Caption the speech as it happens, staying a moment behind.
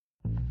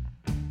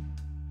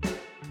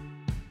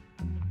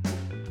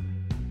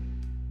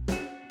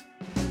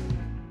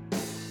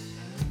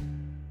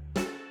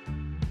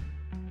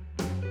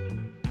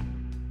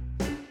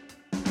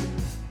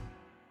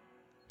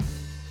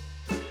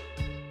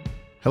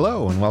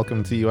Hello and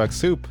welcome to UX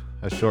Soup,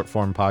 a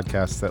short-form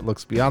podcast that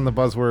looks beyond the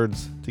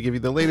buzzwords to give you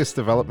the latest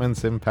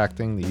developments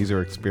impacting the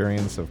user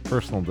experience of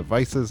personal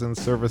devices and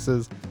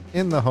services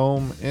in the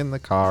home, in the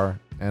car,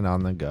 and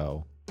on the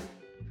go.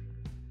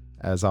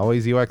 As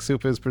always, UX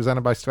Soup is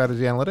presented by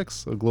Strategy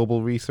Analytics, a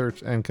global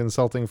research and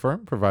consulting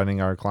firm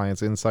providing our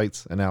clients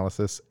insights,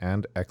 analysis,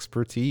 and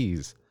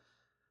expertise.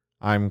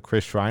 I'm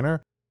Chris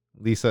Schreiner.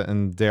 Lisa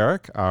and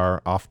Derek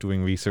are off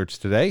doing research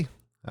today.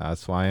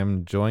 So I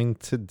am joined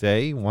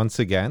today once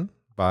again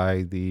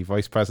by the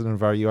Vice President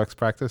of our UX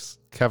practice,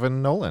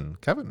 Kevin Nolan.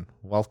 Kevin,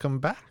 welcome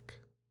back.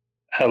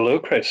 Hello,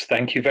 Chris.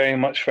 Thank you very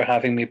much for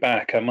having me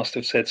back. I must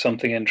have said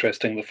something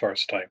interesting the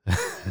first time.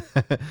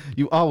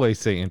 You always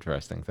say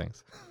interesting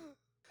things.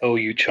 Oh,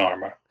 you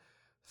charmer.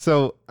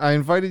 So I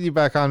invited you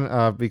back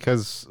on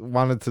because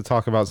wanted to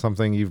talk about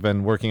something you've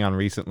been working on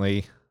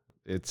recently.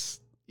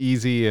 It's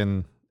easy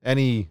in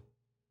any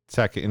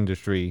tech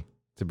industry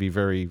to be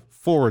very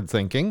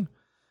forward-thinking.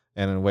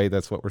 And in a way,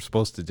 that's what we're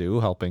supposed to do,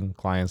 helping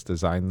clients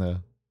design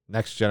the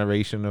next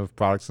generation of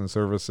products and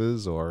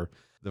services or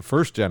the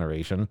first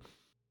generation.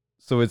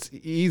 So it's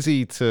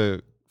easy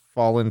to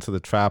fall into the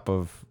trap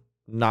of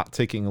not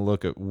taking a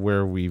look at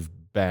where we've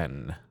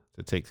been,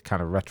 to take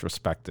kind of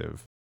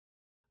retrospective.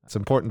 It's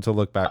important to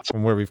look back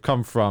from where we've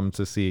come from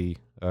to see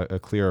a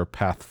clearer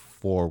path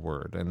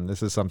forward. And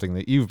this is something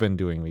that you've been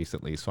doing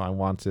recently, so I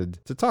wanted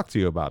to talk to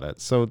you about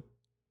it. So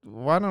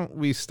why don't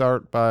we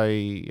start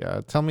by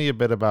tell me a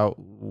bit about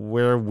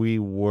where we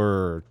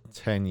were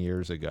 10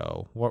 years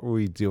ago. What were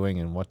we doing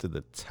and what did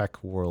the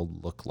tech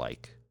world look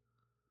like?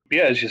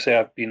 Yeah, as you say,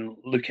 I've been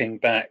looking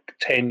back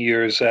 10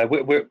 years.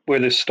 Where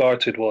this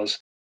started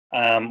was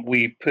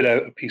we put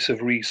out a piece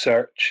of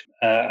research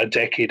a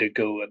decade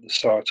ago at the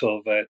start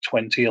of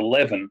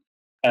 2011,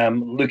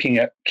 looking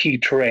at key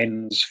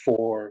trends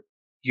for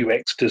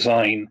UX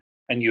design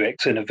and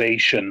UX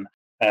innovation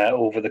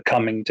over the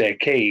coming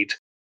decade.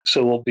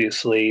 So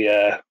obviously,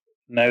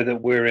 now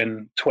that we're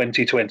in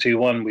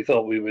 2021, we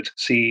thought we would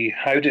see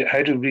how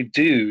did we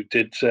do?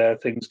 Did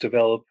things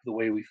develop the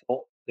way we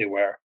thought they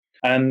were?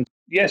 And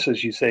yes,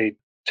 as you say,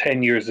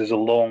 10 years is a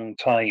long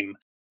time.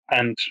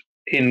 And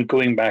in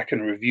going back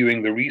and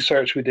reviewing the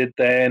research we did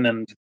then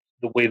and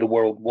the way the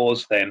world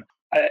was then,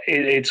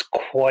 it's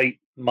quite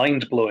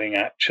mind blowing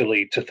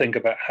actually to think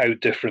about how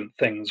different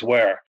things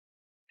were.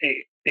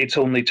 It's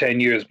only 10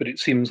 years, but it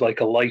seems like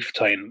a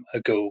lifetime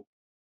ago.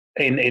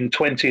 In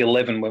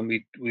 2011, when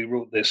we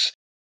wrote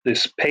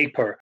this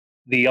paper,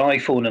 the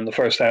iPhone and the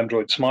first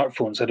Android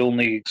smartphones had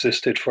only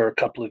existed for a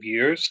couple of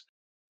years,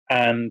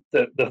 and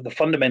the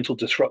fundamental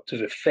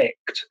disruptive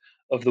effect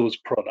of those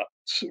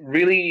products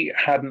really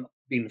hadn't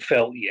been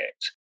felt yet.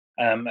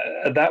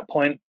 At that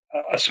point,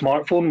 a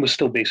smartphone was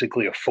still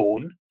basically a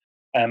phone.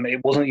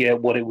 It wasn't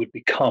yet what it would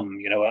become,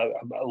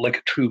 like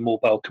a true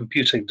mobile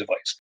computing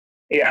device.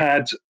 It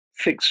had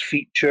fixed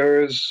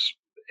features.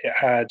 It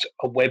had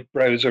a web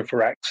browser for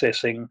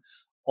accessing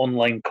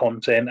online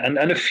content and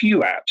a few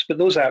apps, but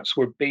those apps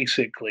were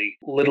basically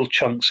little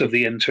chunks of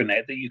the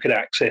internet that you could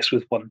access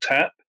with one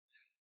tap.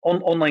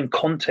 Online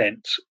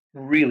content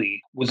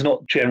really was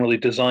not generally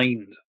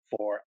designed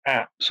for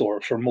apps or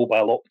for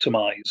mobile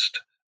optimized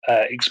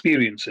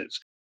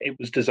experiences. It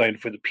was designed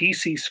for the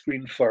PC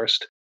screen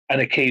first, and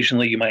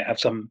occasionally you might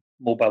have some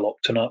mobile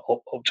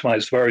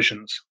optimized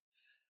versions.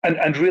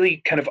 And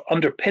really kind of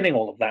underpinning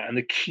all of that, and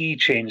the key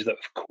change that,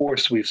 of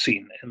course, we've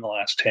seen in the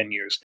last 10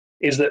 years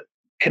is that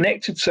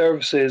connected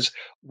services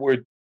were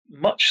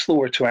much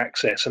slower to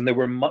access and they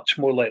were much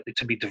more likely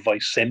to be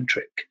device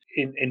centric.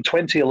 In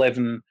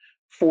 2011,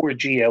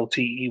 4G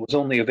LTE was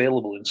only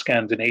available in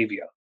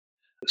Scandinavia.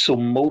 So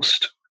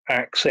most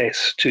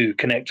access to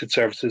connected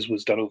services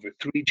was done over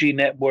 3G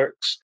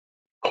networks.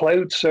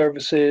 Cloud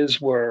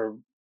services were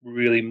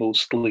really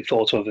mostly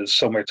thought of as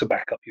somewhere to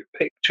back up your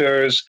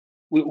pictures.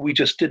 We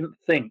just didn't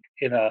think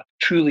in a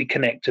truly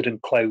connected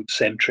and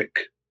cloud-centric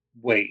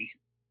way.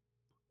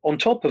 On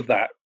top of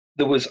that,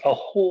 there was a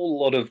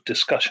whole lot of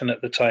discussion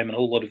at the time and a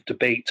whole lot of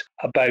debate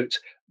about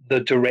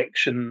the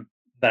direction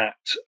that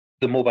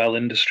the mobile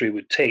industry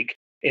would take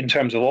in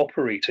terms of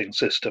operating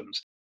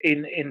systems.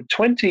 In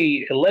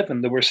 2011,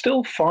 there were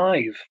still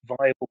 5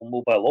 viable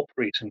mobile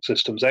operating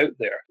systems out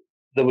there.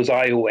 There was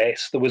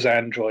iOS, there was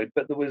Android,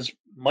 but there was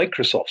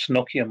Microsoft's,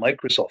 Nokia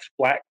Microsoft,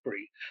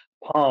 BlackBerry,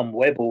 Palm,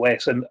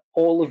 WebOS, and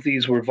all of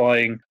these were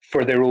vying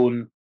for their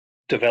own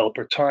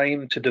developer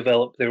time to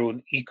develop their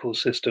own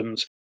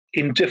ecosystems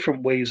in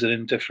different ways and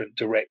in different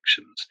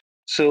directions.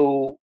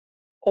 So,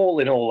 all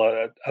in all,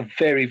 a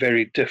very,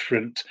 very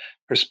different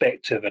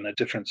perspective and a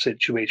different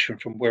situation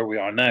from where we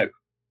are now.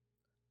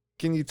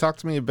 Can you talk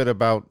to me a bit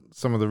about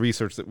some of the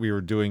research that we were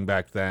doing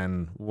back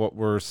then? What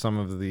were some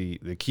of the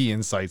key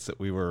insights that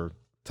we were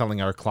telling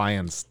our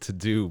clients to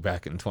do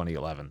back in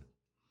 2011?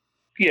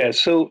 Yeah,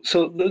 so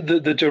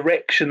the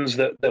directions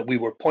that we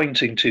were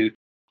pointing to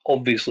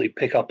obviously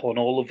pick up on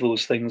all of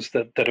those things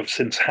that have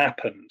since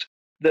happened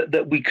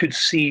that we could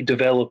see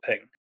developing.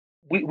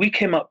 We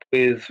came up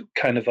with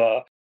kind of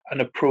an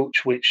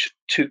approach which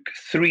took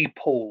 3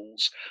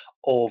 poles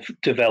of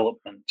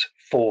development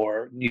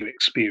for new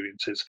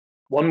experiences.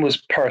 One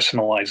was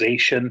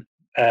personalization,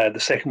 the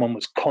second one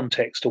was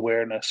context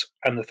awareness,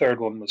 and the third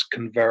one was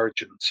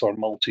convergence or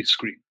multi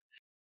screen.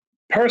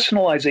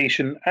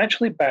 Personalization,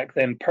 actually, back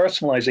then,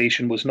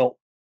 personalization was not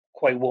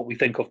quite what we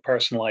think of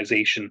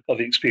personalization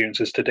of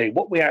experiences today.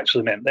 What we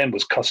actually meant then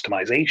was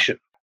customization.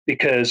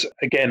 Because,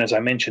 again, as I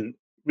mentioned,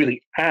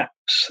 really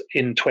apps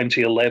in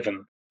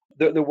 2011,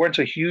 there weren't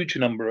a huge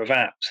number of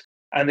apps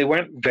and they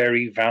weren't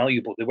very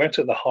valuable. They weren't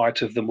at the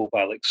heart of the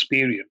mobile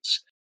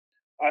experience.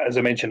 As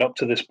I mentioned, up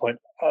to this point,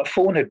 a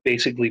phone had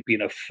basically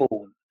been a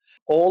phone.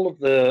 All of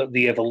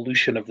the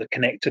evolution of the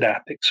connected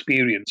app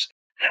experience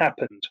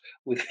happened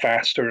with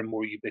faster and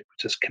more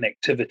ubiquitous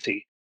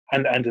connectivity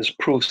and as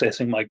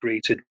processing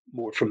migrated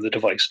more from the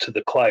device to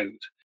the cloud.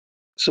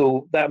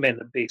 So that meant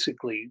that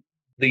basically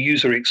the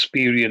user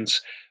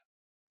experience,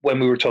 when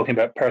we were talking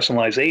about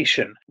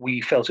personalization,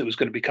 we felt it was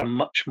going to become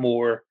much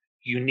more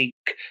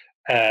unique.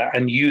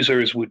 And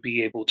users would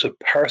be able to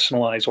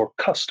personalize or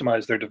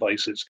customize their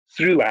devices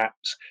through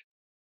apps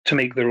to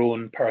make their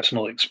own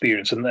personal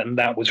experience. And then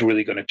that was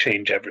really going to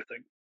change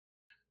everything.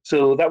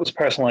 So that was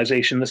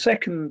personalization. The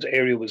second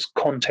area was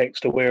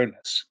context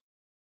awareness.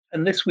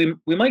 And this we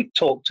might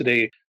talk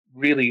today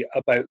really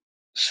about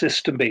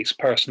system-based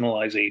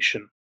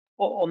personalization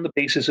on the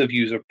basis of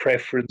user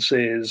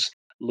preferences,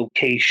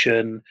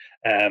 location,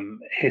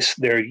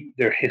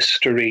 their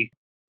history.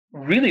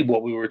 Really,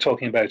 what we were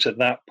talking about at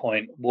that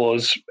point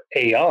was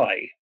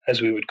AI,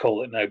 as we would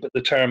call it now, but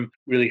the term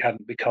really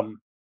hadn't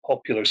become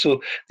popular.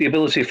 So the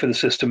ability for the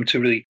system to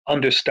really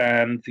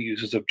understand the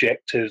user's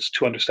objectives,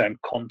 to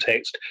understand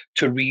context,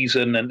 to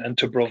reason, and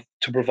to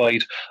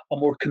provide a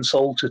more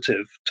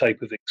consultative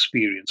type of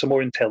experience, a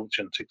more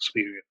intelligent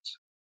experience.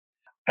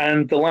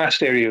 And the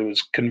last area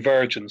was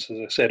convergence, as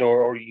I said,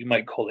 or you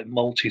might call it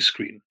multi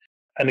screen.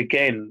 And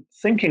again,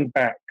 thinking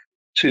back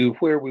to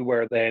where we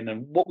were then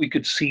and what we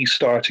could see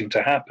starting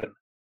to happen,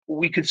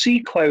 we could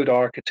see cloud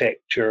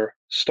architecture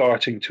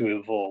starting to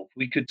evolve.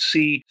 We could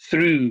see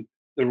through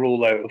the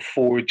rollout of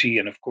 4G,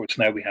 and of course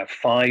now we have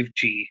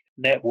 5G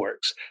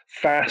networks,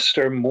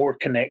 faster, more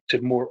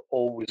connected, more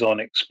always on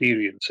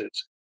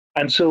experiences.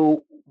 And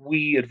so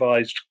we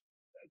advised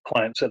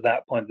clients at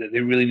that point that they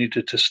really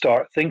needed to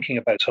start thinking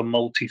about a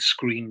multi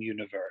screen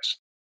universe,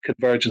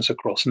 convergence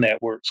across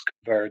networks,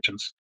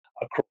 convergence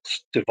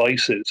across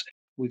devices,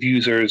 with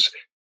users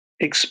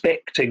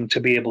expecting to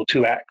be able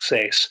to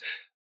access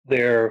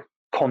their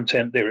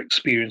content, their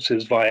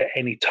experiences via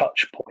any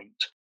touch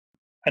point.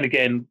 And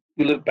again,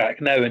 we look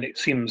back now and it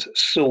seems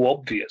so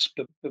obvious,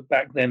 but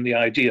back then the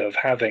idea of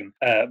having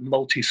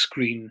multi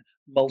screen,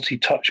 multi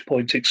touch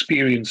point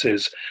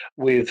experiences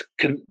with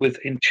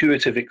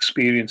intuitive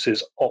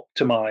experiences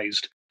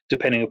optimized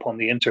depending upon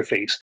the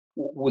interface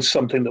was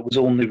something that was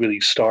only really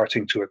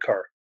starting to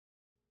occur.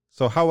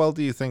 So, how well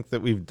do you think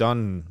that we've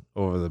done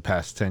over the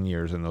past 10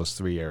 years in those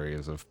three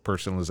areas of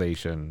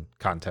personalization,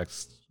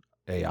 context,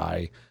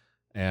 AI,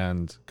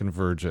 and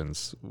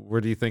convergence?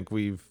 Where do you think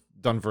we've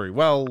done very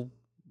well?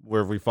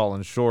 Where have we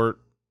fallen short?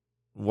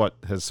 What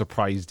has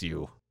surprised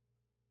you?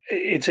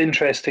 It's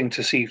interesting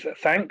to see.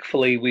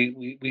 Thankfully,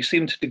 we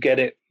seem to get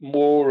it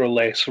more or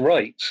less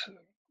right.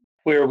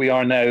 Where we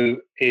are now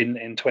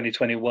in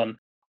 2021,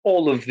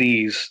 all of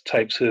these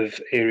types of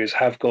areas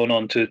have gone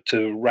on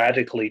to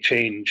radically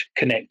change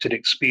connected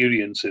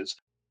experiences.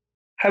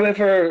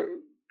 However,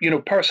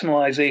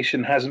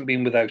 personalization hasn't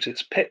been without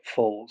its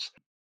pitfalls.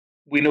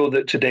 We know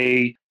that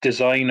today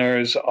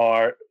designers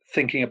are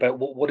thinking about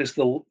what is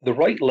the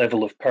right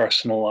level of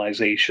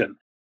personalization.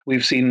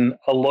 We've seen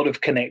a lot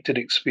of connected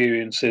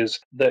experiences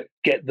that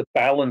get the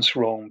balance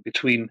wrong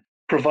between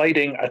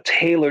providing a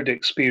tailored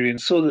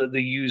experience so that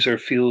the user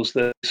feels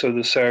that so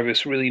the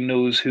service really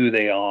knows who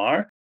they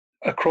are,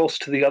 across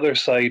to the other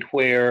side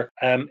where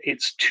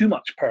it's too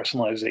much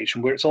personalization,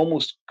 where it's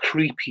almost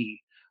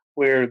creepy,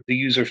 where the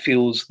user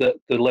feels that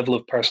the level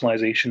of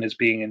personalization is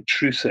being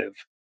intrusive.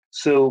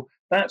 So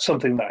that's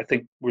something that I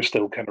think we're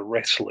still kind of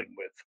wrestling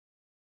with.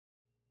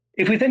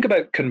 If we think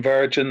about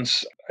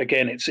convergence,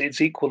 again,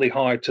 it's equally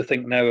hard to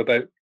think now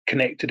about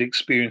connected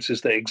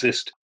experiences that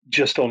exist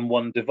just on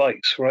one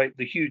device, right?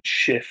 The huge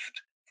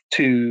shift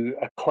to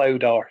a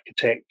cloud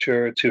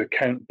architecture, to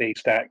account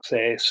based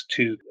access,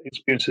 to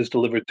experiences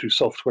delivered through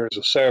software as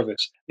a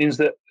service means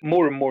that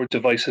more and more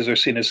devices are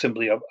seen as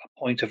simply a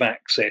point of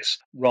access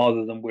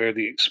rather than where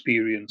the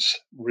experience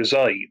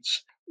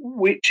resides,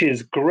 which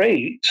is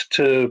great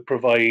to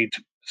provide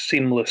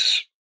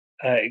seamless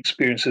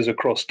experiences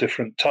across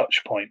different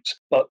touch points.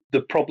 But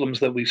the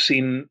problems that we've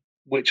seen,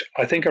 which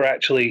I think are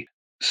actually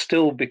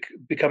still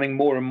becoming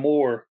more and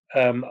more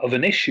of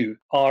an issue,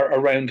 are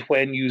around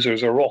when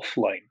users are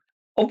offline.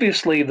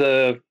 Obviously,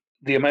 the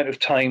amount of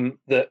time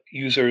that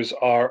users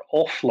are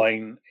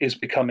offline is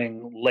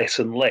becoming less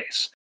and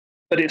less,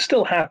 but it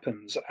still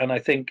happens, and I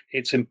think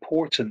it's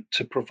important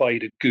to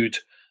provide a good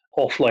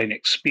offline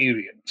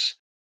experience.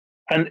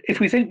 And if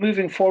we think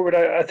moving forward,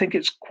 I think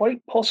it's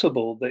quite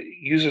possible that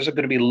users are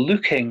going to be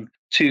looking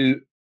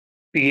to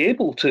be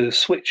able to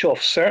switch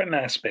off certain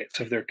aspects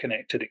of their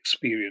connected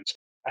experience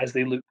as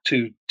they look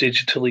to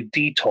digitally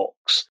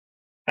detox.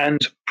 And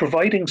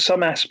providing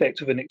some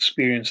aspect of an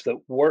experience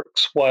that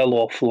works while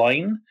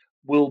offline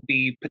will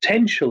be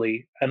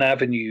potentially an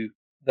avenue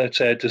that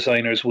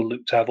designers will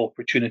look to have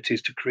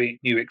opportunities to create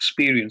new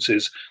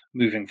experiences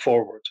moving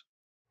forward.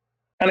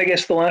 And I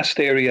guess the last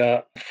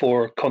area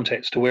for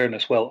context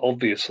awareness, well,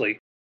 obviously,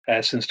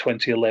 since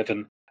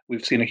 2011,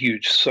 we've seen a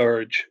huge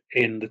surge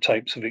in the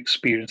types of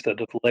experience that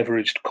have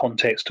leveraged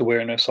context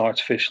awareness,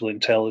 artificial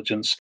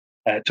intelligence,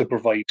 to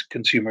provide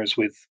consumers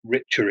with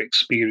richer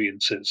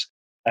experiences.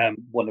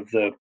 One of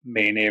the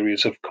main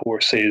areas, of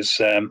course,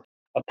 is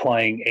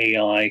applying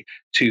AI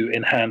to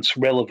enhance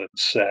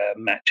relevance,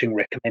 matching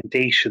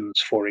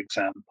recommendations, for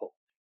example.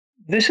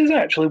 This is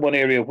actually one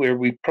area where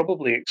we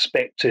probably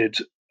expected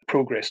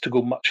progress to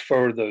go much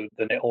further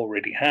than it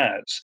already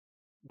has.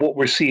 What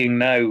we're seeing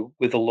now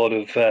with a lot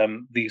of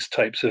these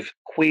types of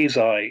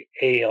quasi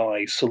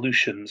AI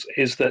solutions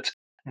is that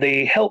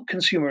they help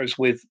consumers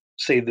with,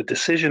 say, the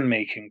decision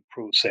making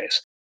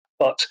process,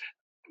 but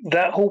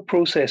that whole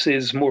process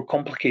is more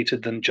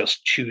complicated than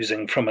just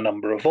choosing from a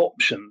number of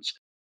options.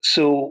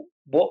 So,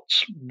 what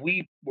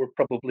we were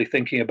probably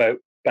thinking about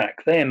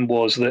back then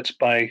was that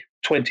by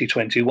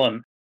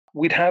 2021,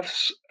 we'd have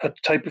a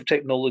type of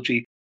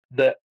technology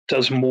that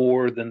does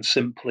more than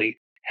simply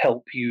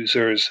help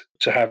users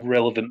to have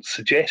relevant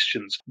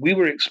suggestions. We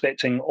were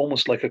expecting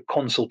almost like a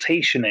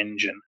consultation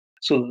engine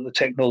so that the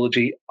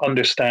technology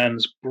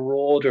understands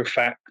broader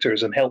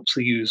factors and helps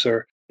the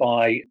user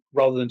by,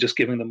 rather than just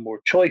giving them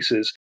more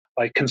choices,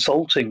 by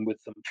consulting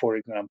with them, for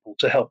example,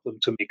 to help them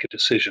to make a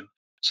decision.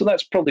 So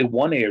that's probably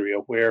one area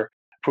where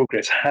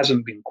progress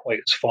hasn't been quite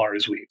as far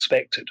as we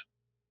expected.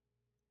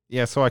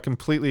 Yeah, so I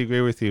completely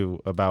agree with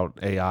you about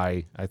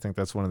AI. I think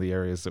that's one of the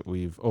areas that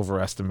we've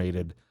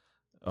overestimated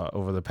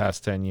over the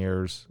past 10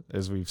 years.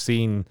 As we've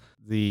seen,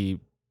 the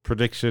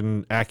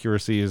prediction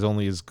accuracy is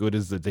only as good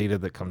as the data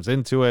that comes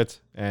into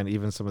it. And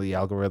even some of the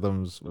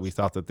algorithms, we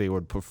thought that they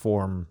would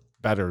perform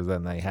better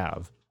than they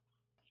have.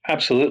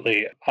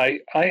 Absolutely. I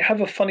have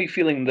a funny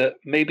feeling that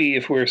maybe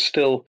if we're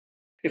still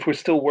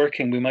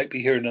working, we might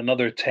be here in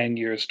another 10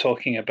 years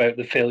talking about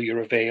the failure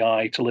of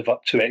AI to live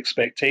up to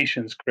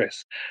expectations,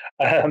 Chris.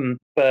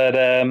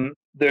 But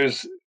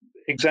there's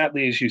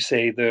exactly as you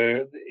say,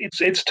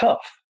 it's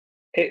tough.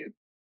 It,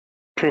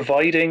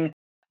 Providing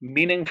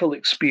meaningful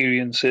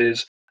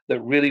experiences that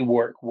really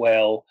work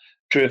well,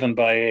 driven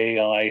by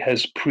AI,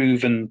 has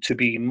proven to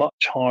be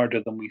much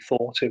harder than we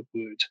thought it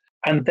would.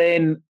 And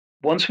then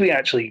once we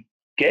actually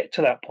get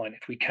to that point,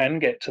 if we can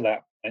get to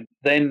that point,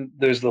 then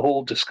there's the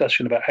whole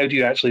discussion about how do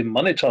you actually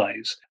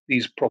monetize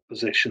these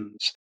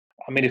propositions.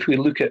 I mean, if we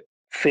look at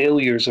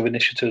failures of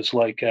initiatives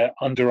like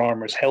Under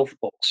Armour's Health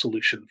Box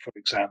solution, for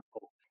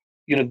example,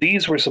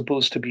 these were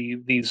supposed to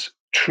be these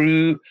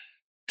true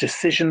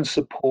decision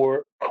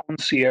support,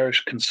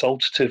 concierge,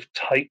 consultative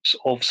types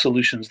of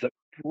solutions that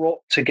brought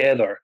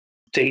together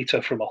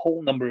data from a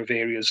whole number of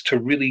areas to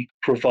really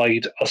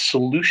provide a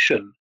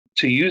solution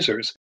to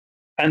users.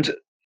 And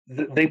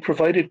they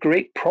provided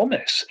great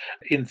promise.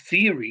 In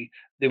theory,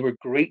 they were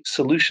great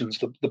solutions.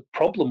 The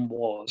problem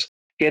was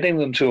getting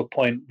them to a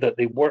point that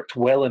they worked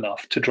well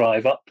enough to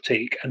drive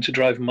uptake and to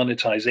drive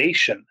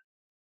monetization.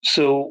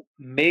 So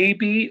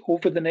maybe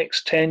over the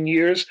next 10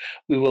 years,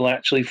 we will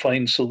actually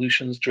find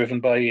solutions driven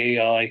by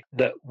AI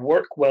that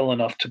work well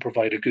enough to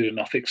provide a good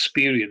enough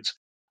experience,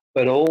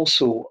 but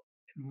also,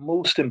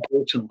 most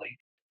importantly,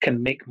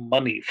 can make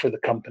money for the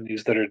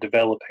companies that are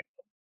developing.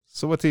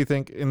 So, what do you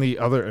think in the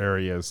other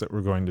areas that we're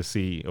going to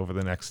see over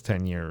the next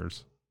 10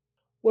 years?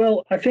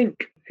 Well, I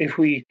think if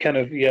we kind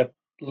of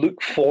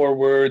look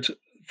forward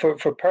for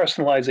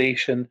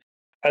personalization,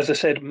 as I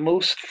said,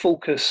 most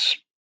focus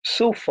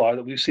so far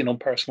that we've seen on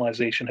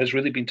personalization has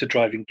really been to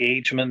drive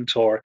engagement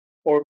or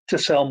to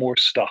sell more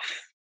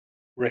stuff,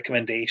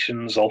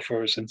 recommendations,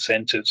 offers,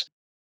 incentives.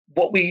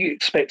 What we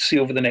expect to see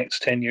over the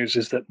next 10 years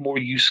is that more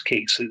use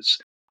cases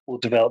will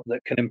develop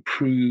that can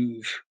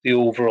improve the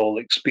overall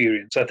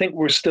experience. I think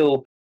we're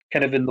still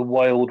kind of in the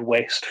Wild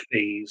West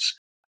phase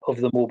of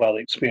the mobile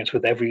experience,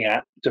 with every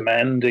app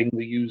demanding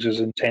the user's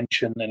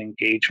intention and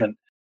engagement.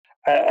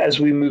 As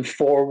we move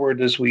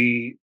forward, as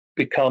we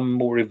become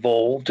more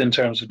evolved in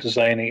terms of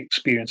designing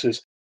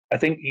experiences, I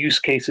think use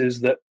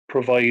cases that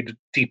provide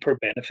deeper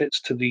benefits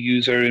to the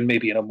user and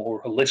maybe in a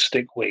more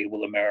holistic way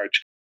will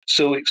emerge.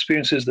 So,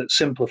 experiences that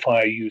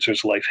simplify a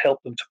user's life,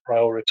 help them to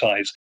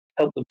prioritize,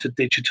 help them to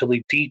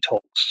digitally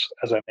detox,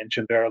 as I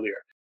mentioned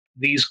earlier.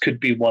 These could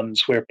be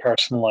ones where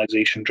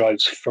personalization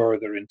drives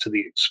further into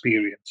the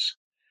experience.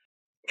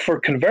 For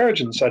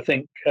convergence, I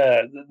think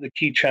the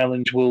key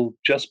challenge will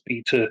just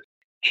be to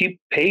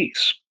keep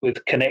pace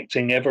with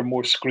connecting ever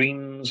more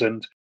screens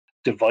and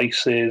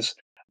devices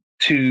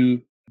to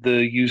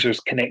the user's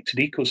connected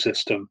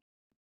ecosystem.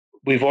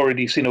 We've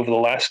already seen over the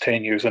last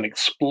 10 years an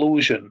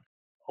explosion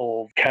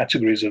of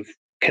categories of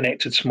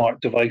connected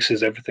smart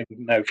devices, everything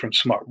now from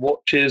smart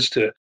watches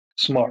to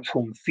smart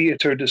home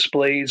theater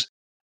displays,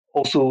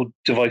 also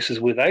devices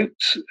without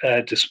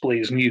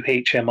displays, new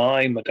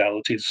HMI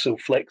modalities, so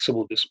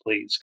flexible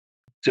displays.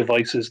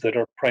 devices that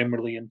are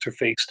primarily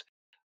interfaced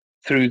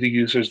through the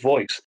user's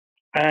voice,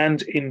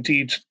 and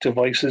indeed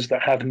devices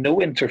that have no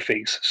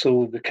interface,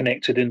 so the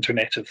connected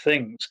Internet of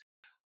Things.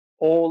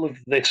 All of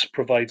this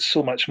provides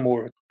so much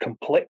more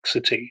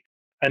complexity.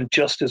 And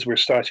just as we're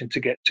starting to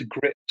get to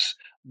grips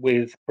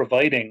with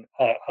providing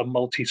a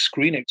multi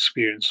screen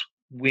experience,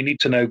 we need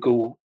to now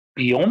go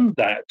beyond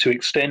that to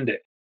extend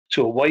it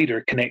to a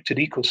wider connected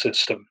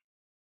ecosystem.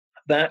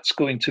 That's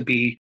going to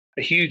be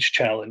a huge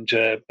challenge,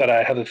 but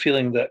I have a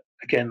feeling that,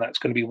 again, that's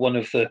going to be one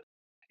of the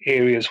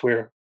areas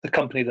where the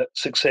company that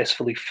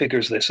successfully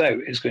figures this out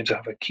is going to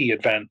have a key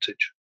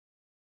advantage.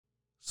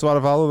 So out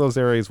of all of those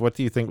areas, what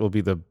do you think will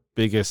be the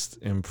biggest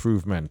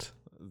improvement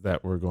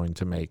that we're going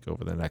to make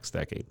over the next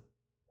decade?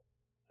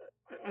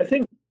 I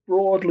think,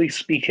 broadly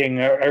speaking,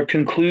 our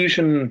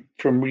conclusion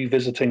from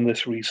revisiting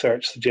this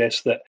research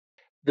suggests that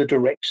the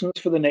directions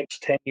for the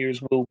next 10 years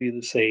will be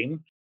the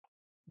same.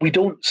 We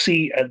don't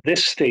see at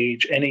this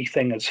stage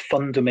anything as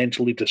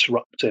fundamentally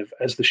disruptive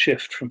as the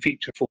shift from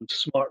feature phone to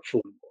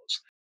smartphone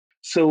was.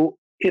 So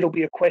it'll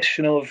be a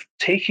question of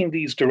taking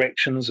these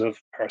directions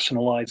of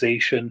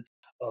personalization,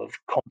 of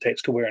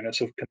context awareness,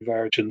 of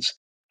convergence,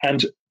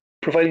 and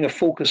providing a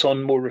focus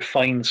on more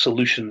refined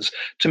solutions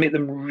to make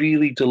them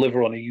really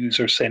deliver on a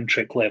user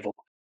centric level.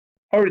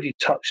 I already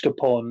touched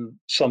upon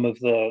some of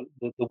the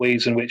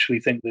ways in which we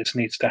think this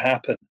needs to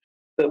happen,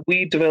 but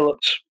we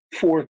developed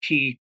four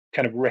key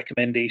kind of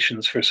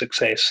recommendations for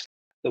success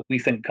that we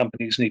think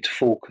companies need to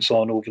focus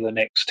on over the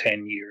next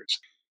 10 years.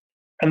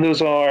 And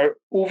those are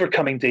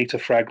overcoming data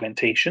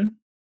fragmentation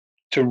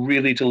to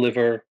really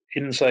deliver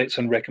insights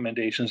and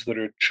recommendations that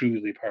are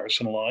truly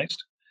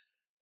personalized,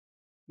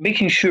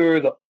 making sure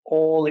that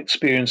all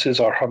experiences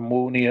are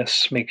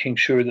harmonious, making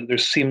sure that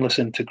there's seamless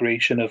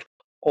integration of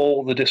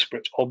all the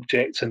disparate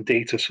objects and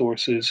data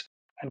sources,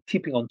 and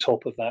keeping on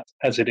top of that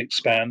as it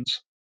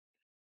expands.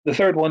 The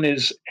third one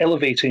is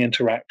elevating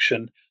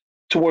interaction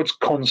towards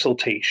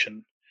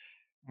consultation,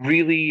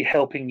 really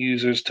helping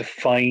users to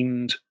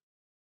find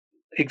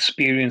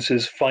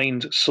experiences,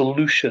 find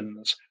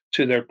solutions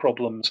to their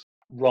problems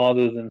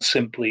rather than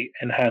simply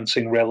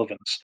enhancing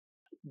relevance.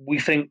 We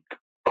think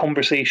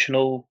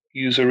conversational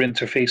user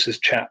interfaces,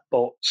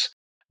 chatbots,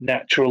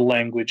 natural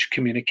language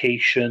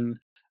communication,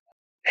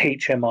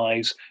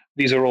 HMIs,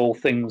 these are all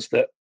things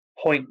that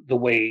point the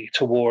way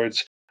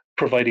towards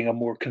providing a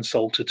more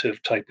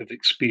consultative type of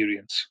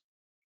experience.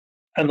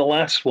 And the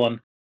last one,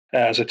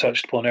 as I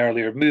touched upon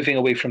earlier, moving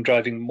away from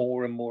driving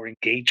more and more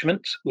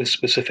engagement with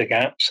specific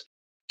apps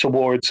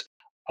towards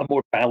a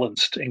more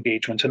balanced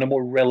engagement and a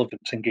more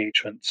relevant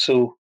engagement.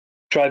 So,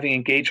 driving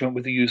engagement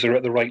with the user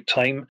at the right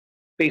time,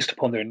 based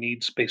upon their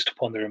needs, based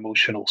upon their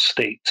emotional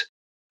state.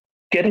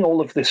 Getting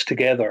all of this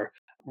together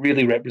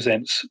really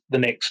represents the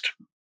next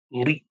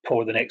leap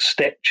or the next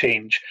step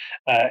change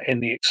in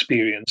the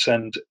experience.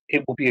 And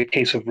it will be a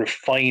case of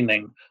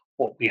refining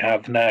what we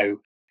have now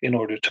in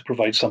order to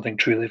provide something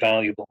truly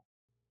valuable.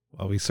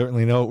 Well, we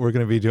certainly know what we're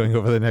going to be doing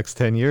over the next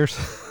 10 years.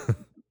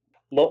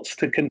 Lots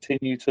to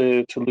continue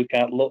to look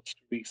at, lots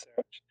to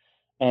research,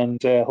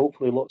 and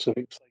hopefully lots of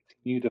exciting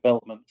new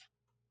developments.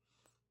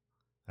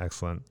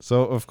 Excellent.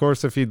 So, of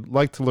course, if you'd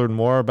like to learn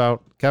more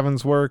about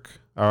Kevin's work,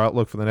 our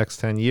outlook for the next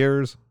 10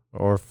 years,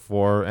 or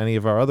for any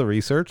of our other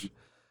research,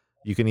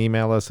 you can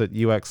email us at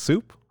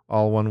uxsoup,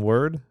 all one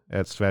word,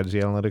 at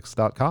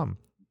strategyanalytics.com.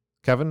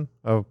 Kevin,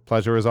 a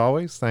pleasure as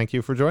always. Thank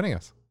you for joining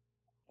us.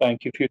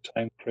 Thank you for your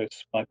time,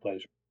 Chris. My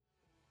pleasure.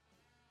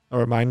 A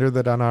reminder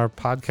that on our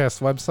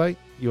podcast website,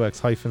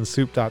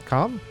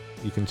 ux-soup.com,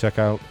 you can check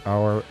out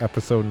our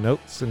episode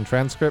notes and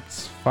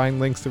transcripts, find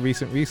links to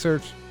recent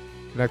research,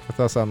 connect with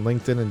us on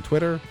LinkedIn and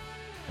Twitter,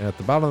 and at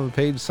the bottom of the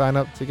page, sign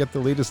up to get the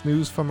latest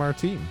news from our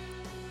team.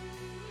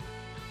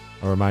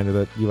 A reminder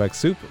that UX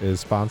Soup is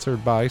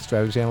sponsored by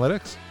Strategy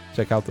Analytics.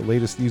 Check out the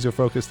latest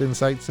user-focused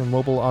insights in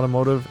mobile,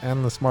 automotive,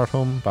 and the smart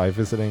home by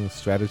visiting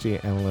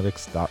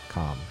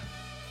strategyanalytics.com.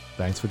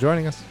 Thanks for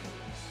joining us.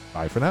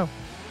 Bye for now.